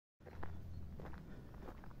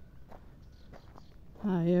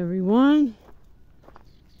Hi everyone,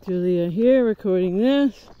 Julia here recording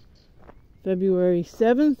this, February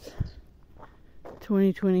 7th,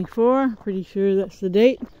 2024, pretty sure that's the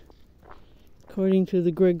date, according to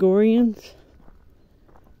the Gregorians.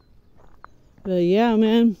 But yeah,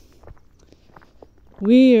 man,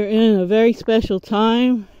 we are in a very special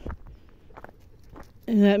time,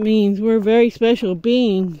 and that means we're very special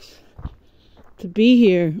beings to be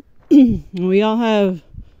here. And we all have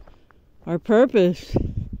our purpose,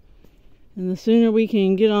 and the sooner we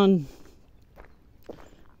can get on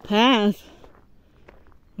path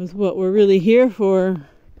with what we're really here for,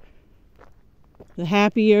 the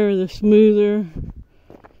happier, the smoother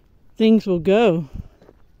things will go.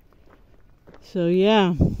 So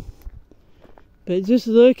yeah, but just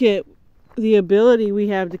look at the ability we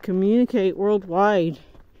have to communicate worldwide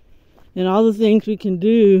and all the things we can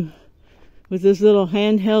do with this little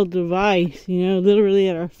handheld device, literally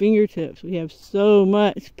at our fingertips. We have so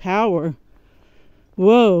much power.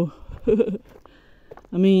 Whoa.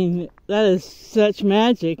 I mean, that is such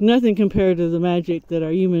magic. Nothing compared to the magic that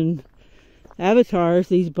our human avatars,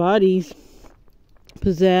 these bodies,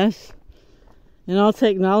 possess. And all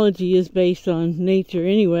technology is based on nature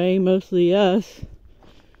anyway, mostly us.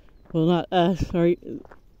 Well, not us,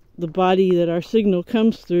 the body that our signal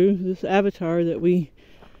comes through, this avatar that we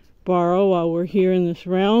borrow while we're here in this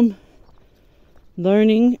realm,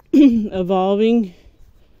 learning, evolving,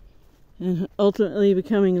 and ultimately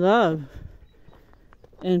becoming love.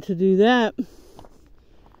 And to do that,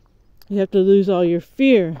 you have to lose all your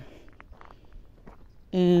fear.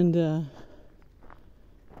 And the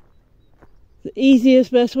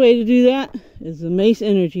easiest, best way to do that is the Mace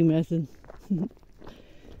energy method. And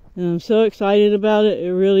I'm so excited about it.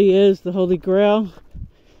 It really is the holy grail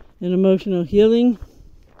in emotional healing.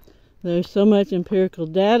 There's so much empirical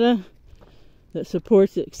data that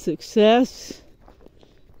supports its success.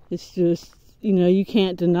 It's just, you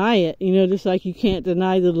can't deny it. Just like you can't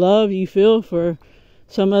deny the love you feel for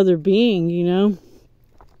some other being,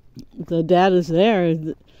 The data's there.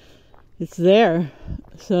 It's there.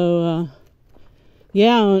 So,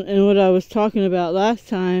 yeah, and what I was talking about last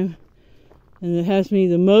time, and it has me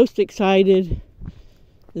the most excited,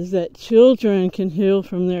 is that children can heal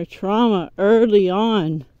from their trauma early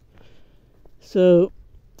on. So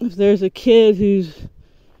if there's a kid who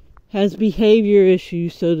has behavior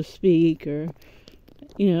issues, so to speak, or,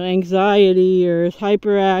 anxiety, or is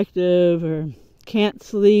hyperactive, or can't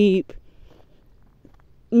sleep,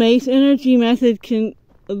 Mace energy method can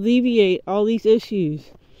alleviate all these issues.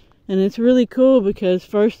 And it's really cool because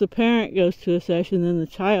first the parent goes to a session, then the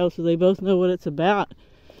child, so they both know what it's about.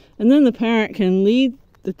 And then the parent can lead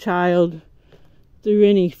the child through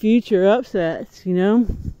any future upsets,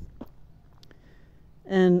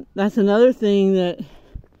 And that's another thing that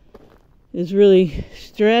is really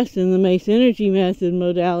stressed in the Mace energy method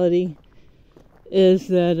modality, is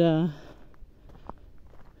that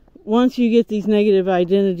once you get these negative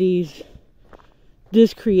identities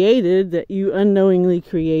discreated that you unknowingly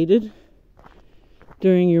created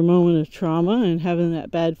during your moment of trauma and having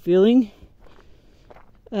that bad feeling,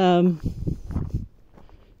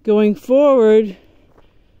 going forward,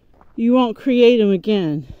 you won't create them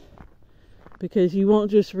again. Because you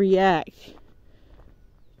won't just react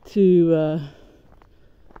to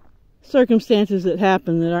circumstances that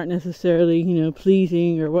happen that aren't necessarily,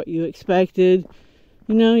 pleasing or what you expected.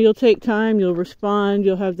 You'll take time, you'll respond,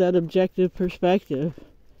 you'll have that objective perspective.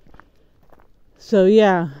 So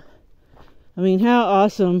yeah, I mean, how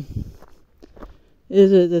awesome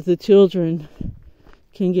is it that the children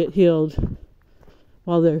can get healed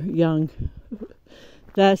while they're young?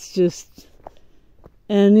 That's just...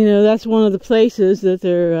 And, that's one of the places that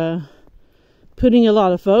they're putting a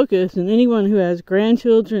lot of focus. And anyone who has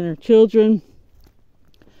grandchildren or children,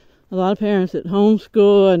 a lot of parents that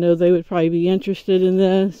homeschool, I know they would probably be interested in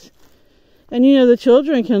this. And, the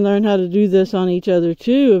children can learn how to do this on each other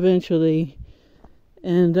too, eventually.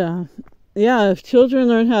 And, yeah, if children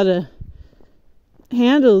learn how to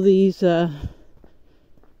handle these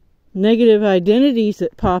negative identities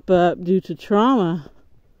that pop up due to trauma,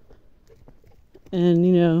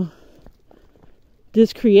 and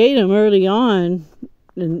discreate them early on,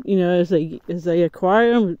 and as they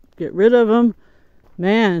acquire them, get rid of them,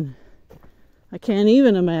 man, I can't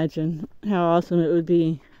even imagine how awesome it would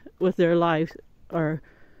be what their lives are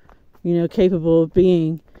capable of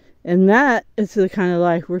being. And that is the kind of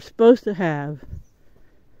life we're supposed to have.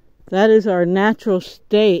 That is our natural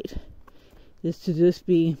state, is to just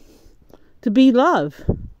be love.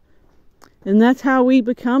 And that's how we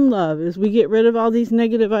become love, is we get rid of all these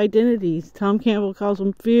negative identities. Tom Campbell calls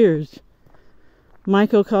them fears.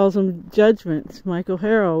 Michael calls them judgments. Michael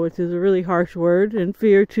Harrell, which is a really harsh word, and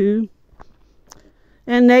fear too.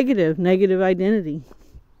 And negative identity.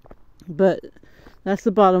 But that's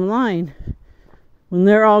the bottom line. When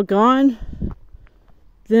they're all gone,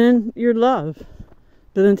 then you're love.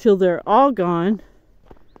 But until they're all gone,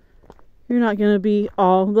 you're not going to be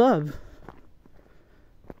all love.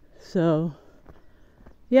 So,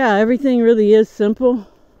 yeah, everything really is simple.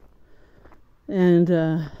 And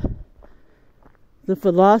the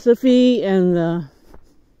philosophy and the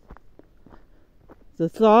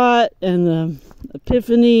thought and the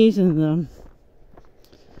epiphanies and the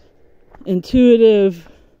intuitive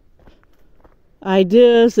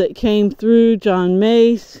ideas that came through John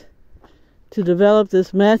Mace to develop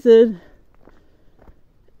this method,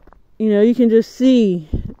 you can just see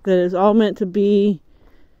that it's all meant to be.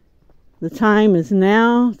 The time is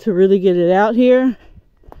now to really get it out here,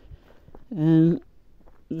 and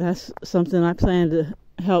that's something I plan to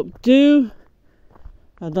help do.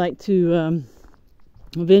 I'd like to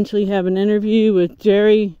eventually have an interview with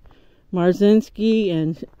Jerry Marzinski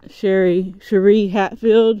and Cherie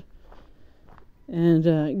Hatfield,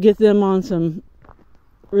 and get them on some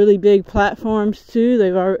really big platforms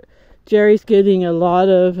too. Jerry's getting a lot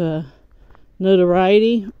of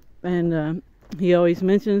notoriety, and he always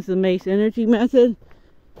mentions the Mace energy method,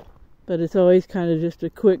 but it's always kind of just a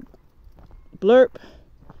quick blurb.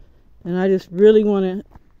 And I just really want to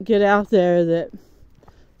get out there that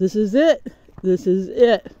this is it. This is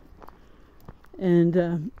it.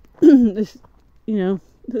 And it's,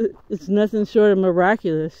 it's nothing short of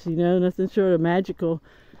miraculous, nothing short of magical,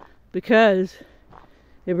 because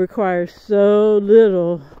it requires so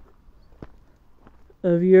little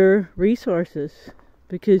of your resources,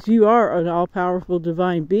 because you are an all-powerful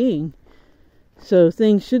divine being. So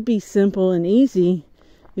things should be simple and easy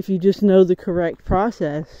if you just know the correct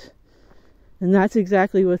process. And that's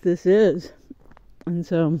exactly what this is. And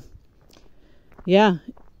so, yeah,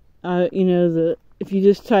 if you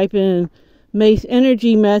just type in Mace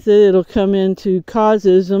energy method, it'll come into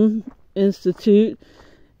Causism Institute.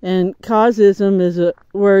 And causism is a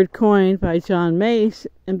word coined by John Mace,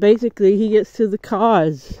 and basically he gets to the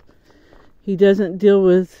cause. He doesn't deal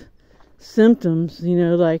with symptoms,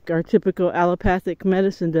 like our typical allopathic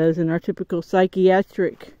medicine does and our typical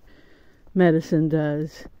psychiatric medicine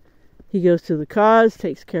does. He goes to the cause,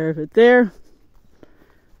 takes care of it there,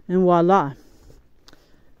 and voila.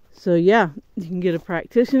 So yeah, you can get a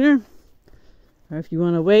practitioner, or if you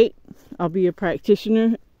want to wait, I'll be a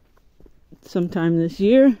practitioner sometime this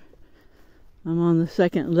year. I'm on the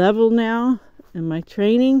 2nd level now in my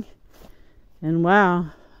training, and wow,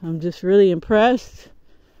 I'm just really impressed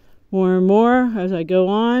more and more as I go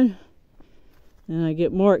on, and I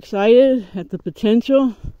get more excited at the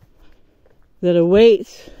potential that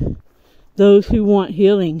awaits those who want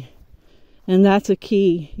healing. And that's a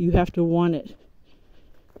key. You have to want it.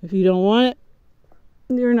 If you don't want it,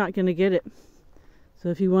 you're not going to get it. So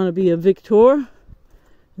if you want to be a victor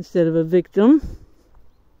instead of a victim,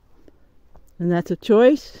 and that's a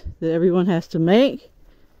choice that everyone has to make,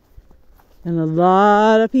 and a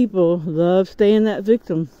lot of people love staying that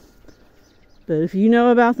victim. But if you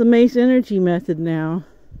know about the Mace energy method now,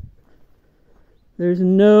 there's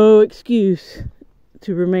no excuse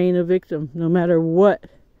to remain a victim, no matter what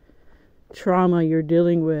trauma you're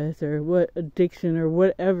dealing with, or what addiction, or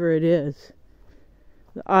whatever it is.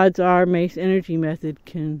 The odds are Mace energy method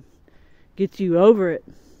can get you over it.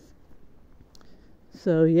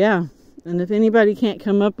 So yeah, and if anybody can't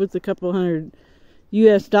come up with a couple $100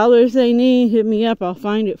 US they need, hit me up, I'll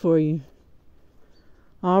find it for you.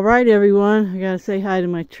 Alright everyone, I gotta say hi to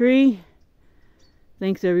my tree.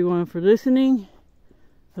 Thanks everyone for listening.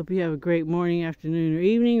 Hope you have a great morning, afternoon, or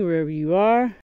evening, wherever you are.